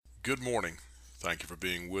Good morning. Thank you for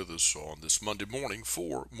being with us on this Monday morning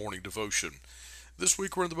for morning devotion. This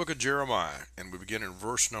week we're in the book of Jeremiah, and we begin in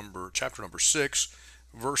chapter number 6,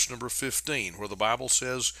 verse number 15, where the Bible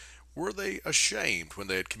says, "Were they ashamed when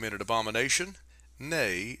they had committed abomination?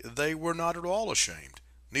 Nay, they were not at all ashamed,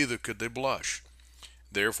 neither could they blush.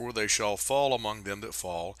 Therefore they shall fall among them that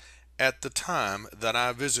fall. At the time that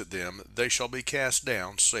I visit them, they shall be cast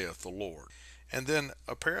down, saith the Lord." And then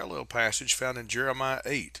a parallel passage found in Jeremiah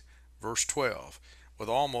 8, verse 12, with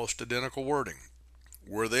almost identical wording.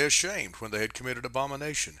 "Were they ashamed when they had committed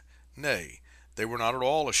abomination? Nay, they were not at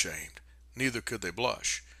all ashamed, neither could they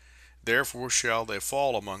blush. Therefore shall they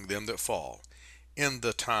fall among them that fall. In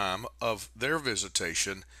the time of their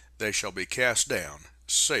visitation they shall be cast down,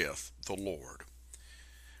 saith the Lord."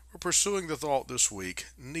 We're pursuing the thought this week,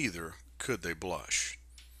 neither could they blush.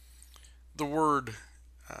 The word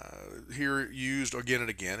here used again and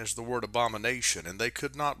again is the word abomination, and they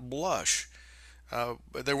could not blush.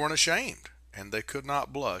 They weren't ashamed, and they could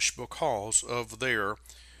not blush because of their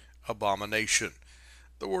abomination.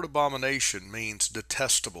 The word abomination means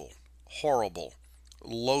detestable, horrible,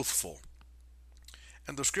 loathful.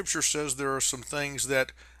 And the scripture says there are some things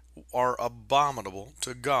that are abominable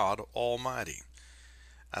to God Almighty.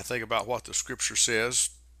 I think about what the scripture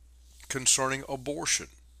says concerning abortion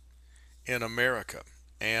in America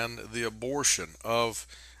and the abortion of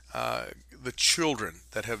the children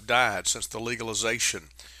that have died since the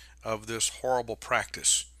legalization of this horrible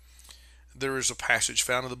practice. There is a passage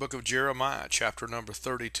found in the book of Jeremiah, chapter number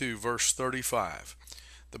 32, verse 35.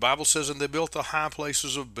 The Bible says, "And they built the high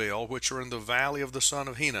places of Baal, which are in the valley of the son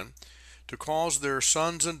of Hinnom, to cause their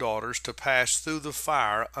sons and daughters to pass through the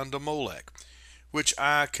fire unto Molech, which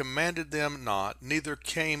I commanded them not, neither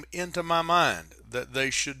came into my mind that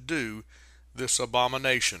they should do this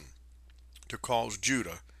abomination, to cause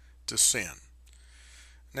Judah to sin."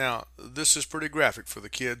 Now, this is pretty graphic for the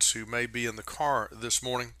kids who may be in the car this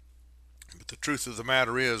morning, but the truth of the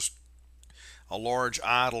matter is, a large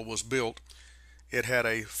idol was built. It had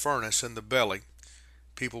a furnace in the belly.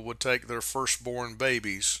 People would take their firstborn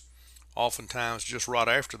babies, oftentimes just right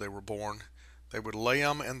after they were born. They would lay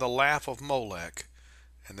them in the lap of Molech,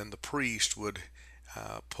 and then the priest would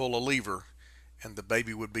pull a lever, and the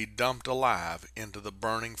baby would be dumped alive into the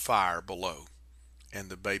burning fire below, and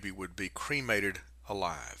the baby would be cremated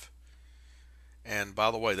alive. And by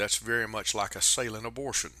the way, that's very much like a saline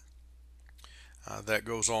abortion. That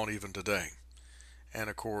goes on even today. And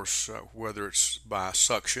of course, whether it's by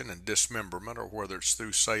suction and dismemberment, or whether it's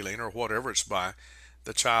through saline, or whatever it's by,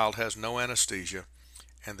 the child has no anesthesia,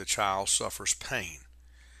 and the child suffers pain.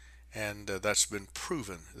 And that's been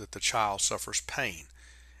proven that the child suffers pain,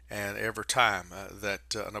 and every time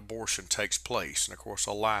that an abortion takes place, and of course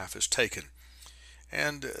a life is taken.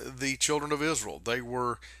 And the children of Israel, they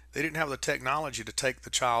didn't have the technology to take the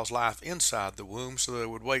child's life inside the womb, so they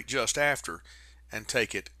would wait just after and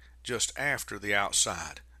take it just after the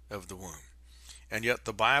outside of the womb. And yet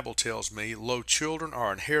the Bible tells me, "Lo, children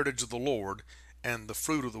are an heritage of the Lord, and the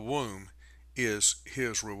fruit of the womb is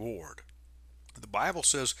his reward." The Bible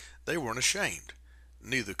says they weren't ashamed,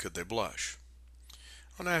 neither could they blush.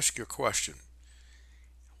 I want to ask you a question.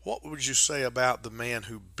 What would you say about the man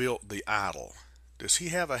who built the idol? Does he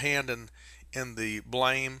have a hand in the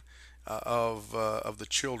blame of the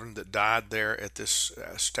children that died there at this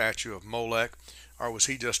statue of Molech, or was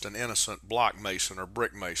he just an innocent block mason or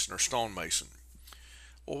brick mason or stone mason?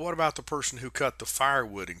 Well, what about the person who cut the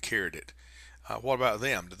firewood and carried it? What about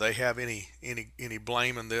them? Do they have any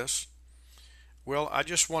blame in this? Well, I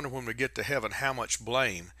just wonder when we get to heaven how much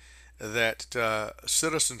blame that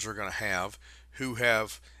citizens are going to have who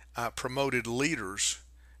have promoted leaders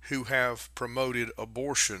who have promoted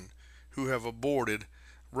abortion, who have aborted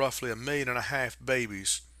roughly 1.5 million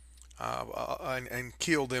babies and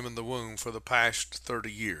killed them in the womb for the past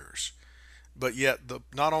 30 years. But yet,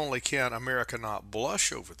 not only can America not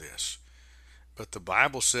blush over this, but the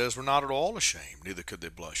Bible says we're not at all ashamed, neither could they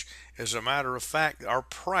blush. As a matter of fact, are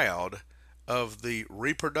proud of the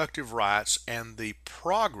reproductive rights and the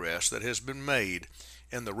progress that has been made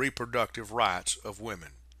in the reproductive rights of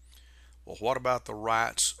women. Well, what about the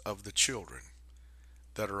rights of the children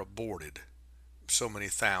that are aborted, so many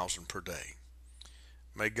thousand per day?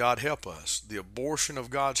 May God help us. The abortion of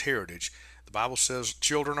God's heritage. The Bible says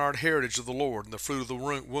children are a heritage of the Lord, and the fruit of the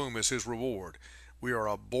womb is his reward. We are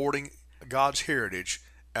aborting God's heritage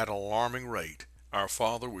at an alarming rate. Our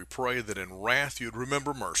Father, we pray that in wrath you'd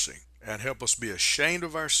remember mercy and help us be ashamed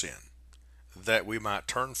of our sin, that we might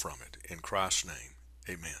turn from it. In Christ's name,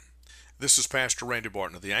 amen. This is Pastor Randy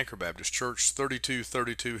Barton of the Anchor Baptist Church,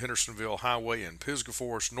 3232 Hendersonville Highway in Pisgah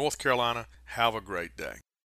Forest, North Carolina. Have a great day.